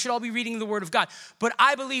of God. We should all be reading the Word of God. But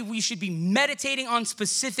I believe we should be meditating on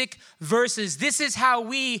specific verses. This is how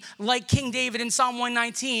we, like King David in Psalm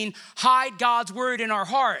 119, hide God's Word in our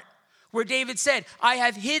heart. Where David said, I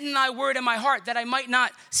have hidden thy word in my heart that I might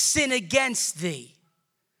not sin against thee.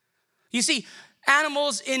 You see,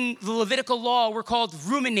 animals in the Levitical law were called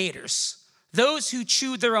ruminators. Those who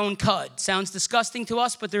chewed their own cud. Sounds disgusting to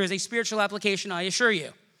us, but there is a spiritual application, I assure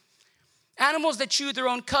you. Animals that chewed their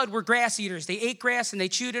own cud were grass eaters. They ate grass and they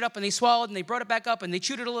chewed it up and they swallowed and they brought it back up and they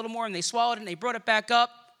chewed it a little more and they swallowed it and they brought it back up.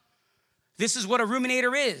 This is what a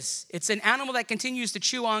ruminator is. It's an animal that continues to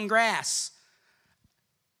chew on grass.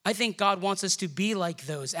 I think God wants us to be like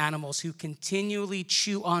those animals who continually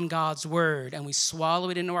chew on God's word, and we swallow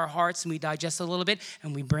it into our hearts and we digest it a little bit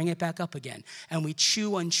and we bring it back up again. And we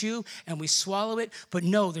chew and chew and we swallow it, but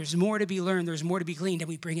no, there's more to be learned, there's more to be gleaned, and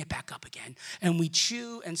we bring it back up again. And we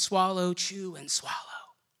chew and swallow, chew and swallow.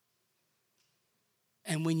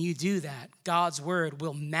 And when you do that, God's word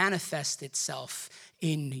will manifest itself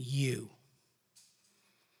in you.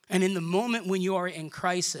 And in the moment when you are in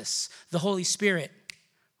crisis, the Holy Spirit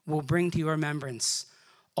will bring to your remembrance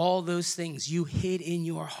all those things you hid in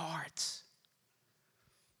your heart.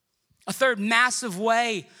 A third massive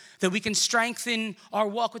way that we can strengthen our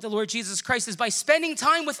walk with the Lord Jesus Christ is by spending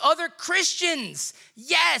time with other Christians.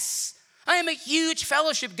 Yes, I am a huge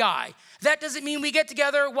fellowship guy. That doesn't mean we get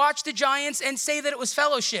together, watch the Giants, and say that it was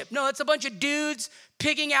fellowship. No, it's a bunch of dudes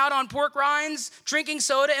pigging out on pork rinds, drinking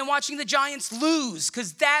soda, and watching the Giants lose,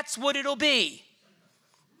 because that's what it'll be.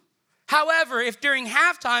 However, if during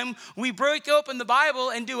halftime we break open the Bible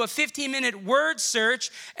and do a 15-minute word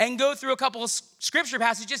search and go through a couple of scripture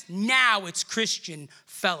passages, now it's Christian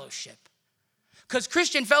fellowship. Because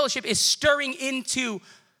Christian fellowship is stirring into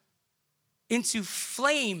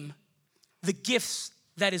flame the gifts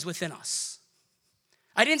that is within us.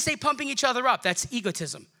 I didn't say pumping each other up, that's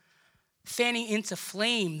egotism. Fanning into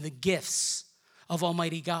flame the gifts of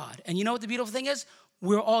Almighty God. And you know what the beautiful thing is?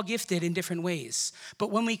 We're all gifted in different ways. But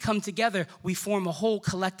when we come together, we form a whole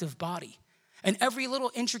collective body. And every little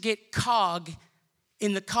intricate cog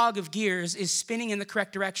in the cog of gears is spinning in the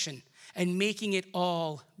correct direction and making it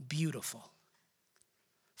all beautiful.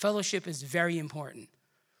 Fellowship is very important.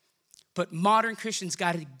 But modern Christians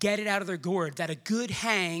got to get it out of their gourd that a good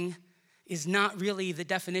hang is not really the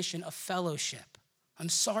definition of fellowship. I'm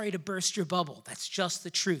sorry to burst your bubble. That's just the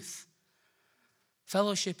truth.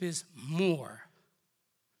 Fellowship is more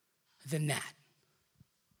than that.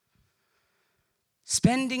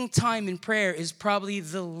 Spending time in prayer is probably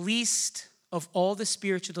the least of all the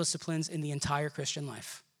spiritual disciplines in the entire Christian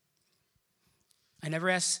life. I never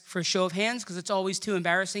ask for a show of hands because it's always too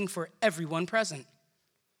embarrassing for everyone present.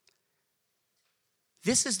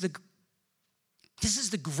 This is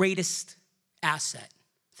the greatest asset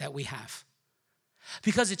that we have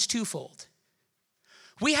because it's twofold.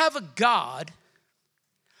 We have a God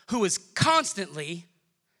who is constantly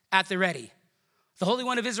at the ready. The Holy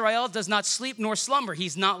One of Israel does not sleep nor slumber.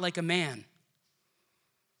 He's not like a man.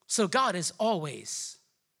 So God is always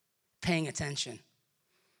paying attention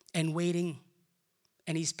and waiting,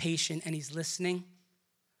 and he's patient and he's listening.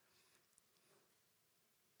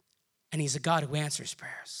 And he's a God who answers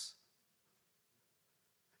prayers.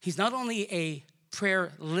 He's not only a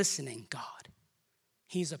prayer listening God,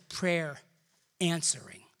 he's a prayer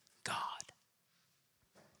answering God.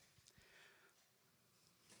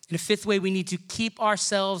 And a fifth way, we need to keep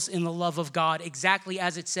ourselves in the love of God, exactly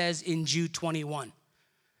as it says in Jude 21.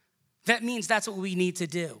 That means that's what we need to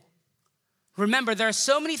do. Remember, there are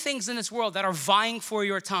so many things in this world that are vying for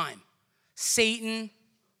your time. Satan,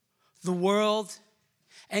 the world,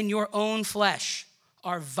 and your own flesh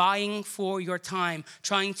are vying for your time,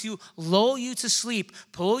 trying to lull you to sleep,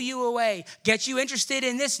 pull you away, get you interested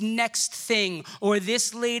in this next thing or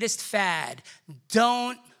this latest fad.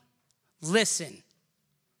 Don't listen.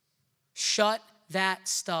 Shut that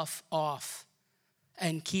stuff off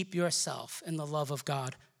and keep yourself in the love of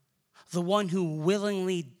God, the one who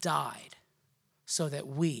willingly died so that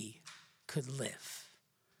we could live.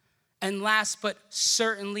 And last but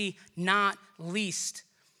certainly not least,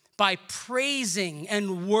 by praising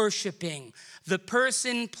and worshiping the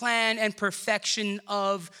person, plan, and perfection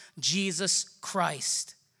of Jesus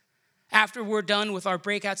Christ. After we're done with our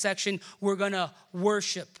breakout section, we're going to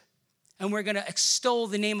worship and we're going to extol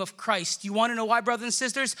the name of Christ. You want to know why, brothers and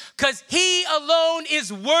sisters? Because he alone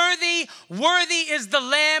is worthy. Worthy is the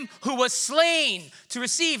Lamb who was slain to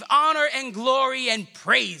receive honor and glory and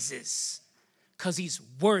praises. Because he's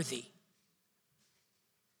worthy.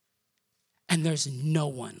 And there's no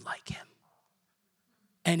one like him.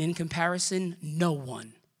 And in comparison, no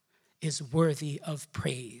one is worthy of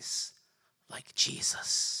praise like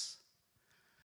Jesus.